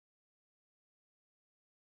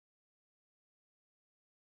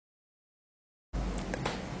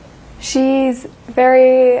She's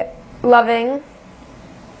very loving.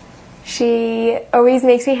 She always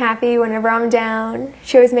makes me happy whenever I'm down.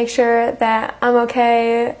 She always makes sure that I'm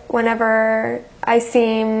okay whenever I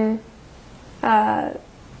seem out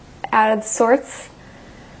of sorts.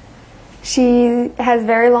 She has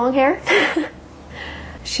very long hair.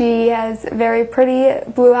 She has very pretty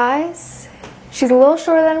blue eyes. She's a little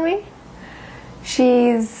shorter than me.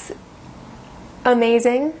 She's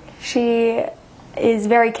amazing. She is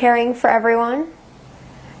very caring for everyone.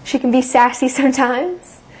 She can be sassy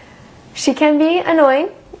sometimes. She can be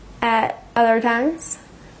annoying at other times,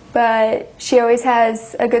 but she always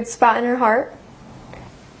has a good spot in her heart.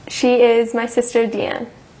 She is my sister, Deanne.